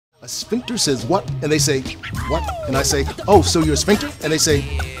A sphincter says what? And they say, what? And I say, oh, so you're a sphincter? And they say,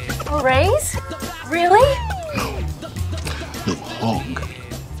 Raise? Really? No, hog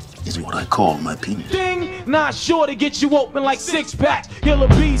is what I call my penis. Ding! Not sure to get you open like six packs. Killer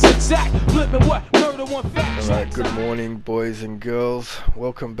bees attack, flipping what? Murder one fact. Alright, good morning boys and girls.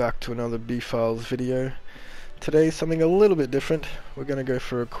 Welcome back to another B-Files video. Today something a little bit different. We're going to go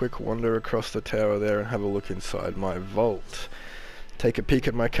for a quick wander across the tower there and have a look inside my vault. Take a peek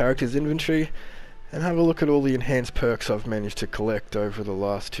at my character's inventory and have a look at all the enhanced perks I've managed to collect over the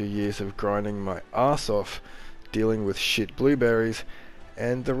last 2 years of grinding my ass off, dealing with shit blueberries,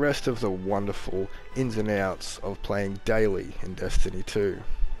 and the rest of the wonderful ins and outs of playing daily in Destiny 2.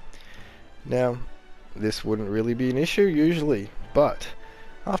 Now, this wouldn't really be an issue usually, but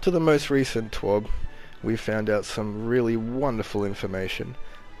after the most recent TWAB, we found out some really wonderful information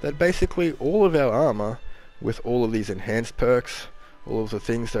that basically all of our armor, with all of these enhanced perks, all of the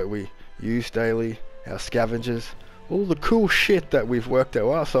things that we use daily, our scavengers, all the cool shit that we've worked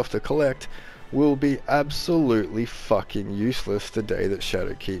our ass off to collect, will be absolutely fucking useless the day that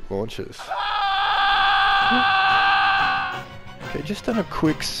Shadowkeep launches. Okay, just on a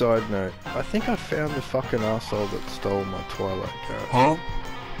quick side note, I think I found the fucking arsehole that stole my Twilight garage. Huh?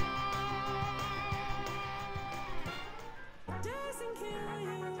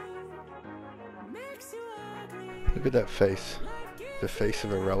 Look at that face. The face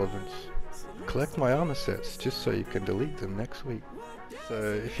of irrelevance. Collect my armor sets just so you can delete them next week. So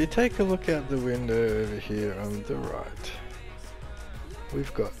if you take a look out the window over here on the right,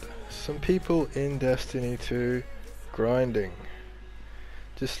 we've got some people in Destiny 2 grinding.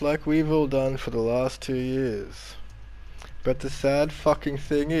 Just like we've all done for the last 2 years. But the sad fucking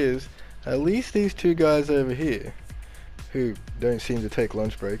thing is, at least these two guys over here, who don't seem to take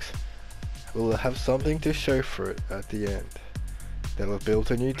lunch breaks, will have something to show for it at the end. They'll have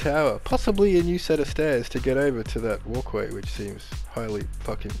built a new tower, possibly a new set of stairs to get over to that walkway, which seems highly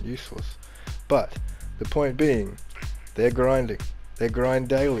fucking useless. But the point being, they're grinding. They grind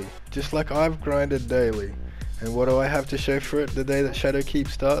daily, just like I've grinded daily. And what do I have to show for it the day that Shadowkeep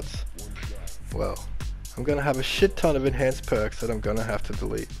starts? Well, I'm gonna have a shit ton of enhanced perks that I'm gonna have to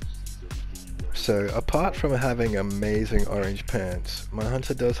delete. So apart from having amazing orange pants, my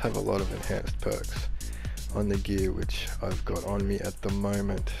hunter does have a lot of enhanced perks on the gear which I've got on me at the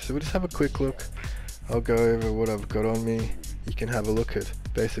moment. So we'll just have a quick look. I'll go over what I've got on me. You can have a look at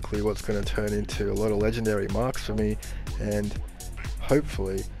basically what's going to turn into a lot of legendary marks for me and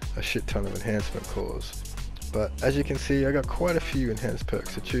hopefully a shit ton of enhancement cores. But as you can see, I got quite a few enhanced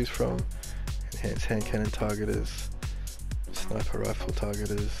perks to choose from. Enhanced hand cannon targeters, sniper rifle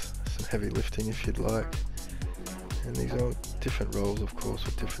targeters, some heavy lifting if you'd like. And these are different roles of course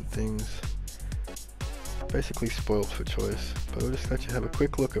with different things. Basically spoiled for choice, but we'll just let you have a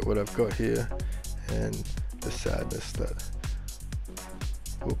quick look at what I've got here and the sadness that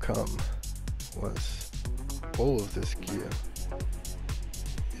will come once all of this gear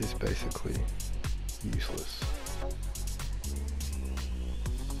is basically useless.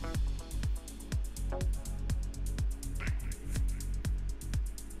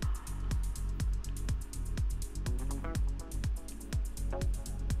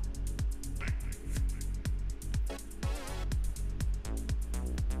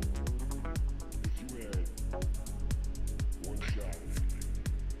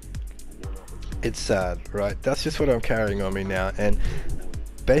 It's sad, right? That's just what I'm carrying on me now, and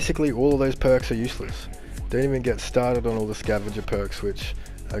basically all of those perks are useless. Don't even get started on all the scavenger perks, which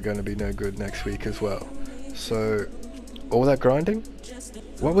are going to be no good next week as well. So, all that grinding?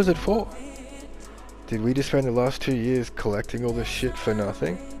 What was it for? Did we just spend the last 2 years collecting all this shit for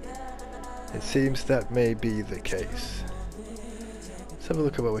nothing? It seems that may be the case. Let's have a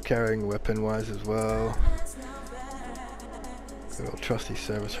look at what we're carrying weapon-wise as well. Good old trusty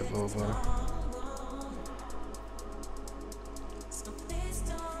service revolver.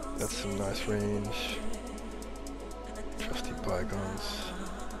 That's some nice range. Trusty bygones.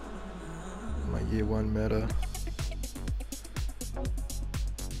 My year 1 meta.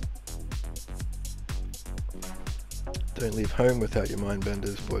 Don't leave home without your mind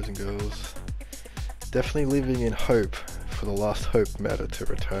benders, boys and girls. Definitely living in hope for the last hope meta to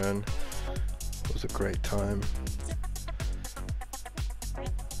return. It was a great time.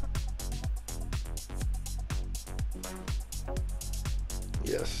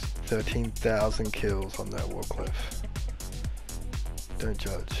 Yes, 13,000 kills on that Warcliff. Don't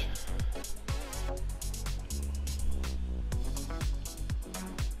judge.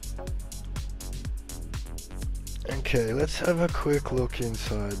 Okay, let's have a quick look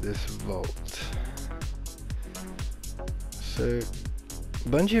inside this vault. So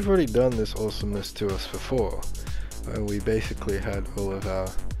Bungie have already done this awesomeness to us before, when we basically had all of our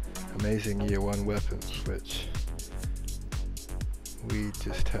amazing year 1 weapons, which we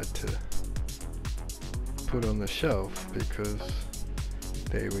just had to put on the shelf because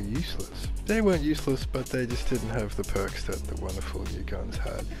they were useless. They weren't useless, but they just didn't have the perks that the wonderful new guns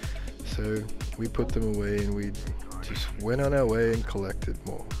had. So we put them away and we just went on our way and collected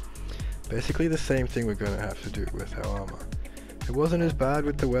more. Basically the same thing we're going to have to do with our armor. It wasn't as bad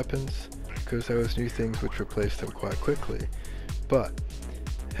with the weapons because there was new things which replaced them quite quickly, but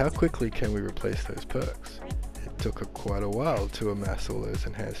how quickly can we replace those perks? It took quite a while to amass all those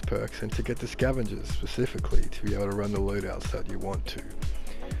enhanced perks and to get the scavengers specifically to be able to run the loadouts that you want to.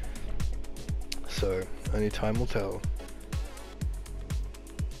 So only time will tell.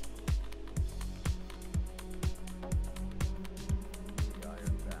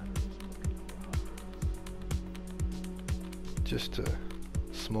 Just a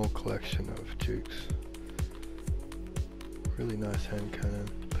small collection of jukes. Really nice hand cannon,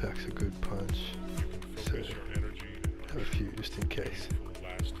 packs a good punch. So have a few just in case.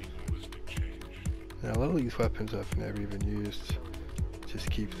 Now a lot of these weapons I've never even used.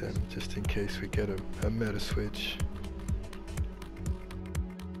 Just keep them just in case we get a meta switch.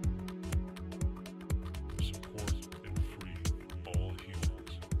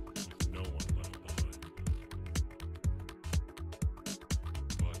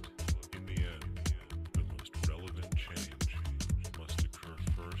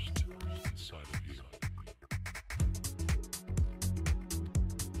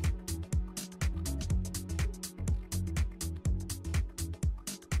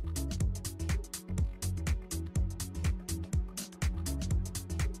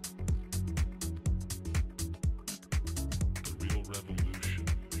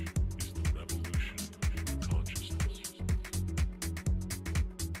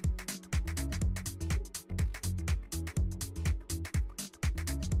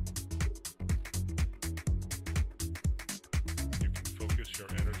 Your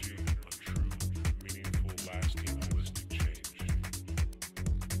energy on true, meaningful, lasting, holistic change.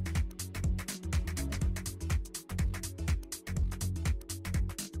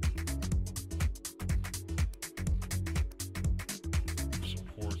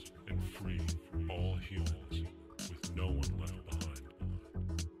 Support and free all humans with no one left behind.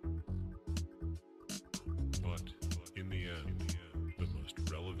 But in the end, the most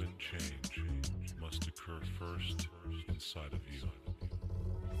relevant change must occur first inside of you.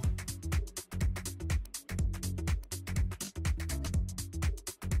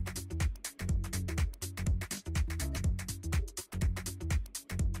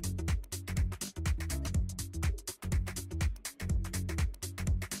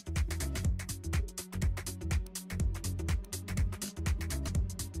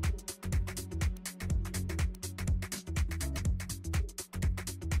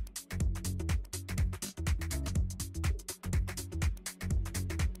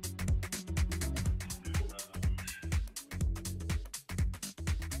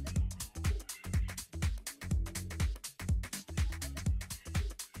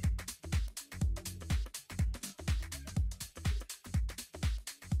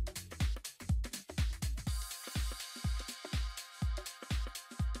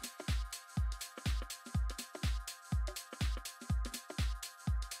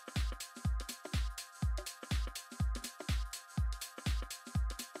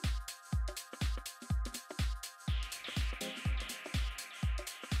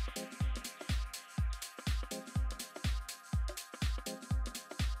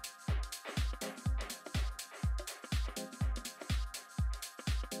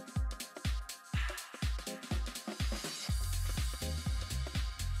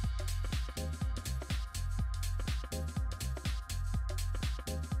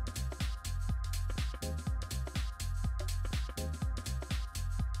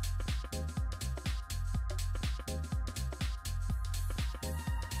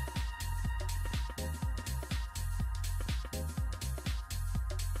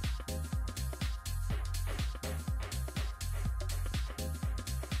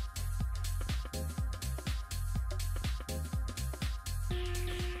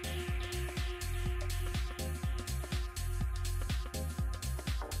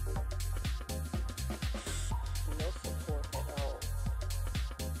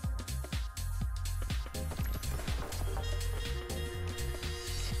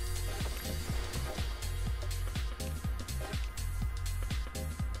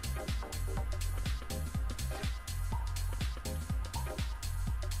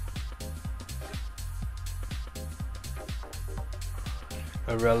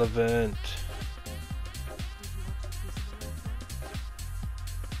 Irrelevant.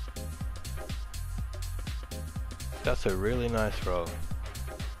 That's a really nice roll.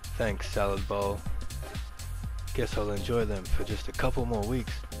 Thanks, salad bowl. Guess I'll enjoy them for just a couple more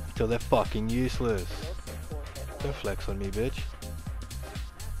weeks until they're fucking useless. Don't flex on me, bitch.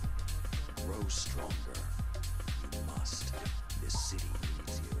 Grow stronger. You must. This city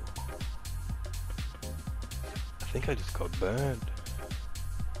needs you. I think I just got burned.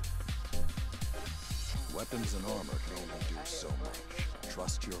 Weapons and armor can only do so much.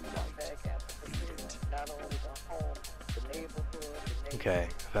 Trust your light. Beat it. Okay,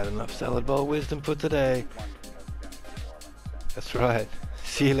 I've had enough salad bowl wisdom for today. That's right.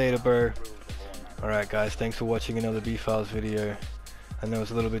 See you later, bro. Alright guys, thanks for watching another B-Files video. I know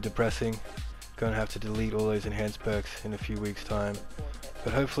it's a little bit depressing. Gonna have to delete all those enhanced perks in a few weeks time.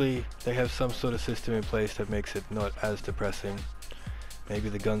 But hopefully they have some sort of system in place that makes it not as depressing. Maybe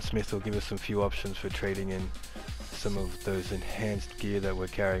the gunsmith will give us some few options for trading in some of those enhanced gear that we're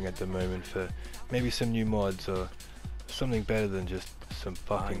carrying at the moment for maybe some new mods or something better than just some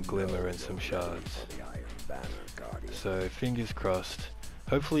fucking glimmer and some shards. So fingers crossed.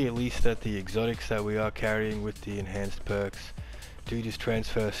 Hopefully at least that the exotics that we are carrying with the enhanced perks do just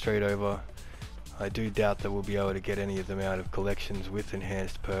transfer straight over. I do doubt that we'll be able to get any of them out of collections with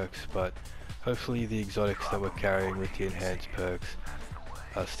enhanced perks, but hopefully the exotics that we're carrying with the enhanced perks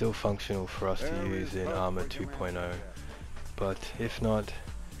are still functional for us to use in Armor 2.0. But if not,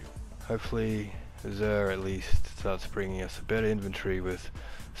 hopefully Xur at least starts bringing us a better inventory with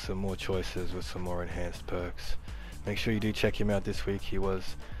some more choices with some more enhanced perks. Make sure you do check him out this week. He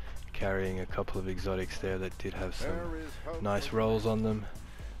was carrying a couple of exotics there that did have some nice rolls on them,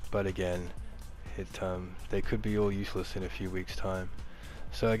 but again, they could be all useless in a few weeks time.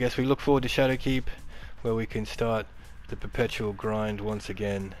 So I guess we look forward to Shadowkeep, where we can start the perpetual grind once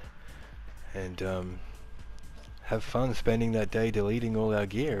again and have fun spending that day deleting all our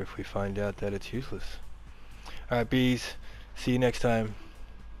gear if we find out that it's useless. Alright bees, see you next time.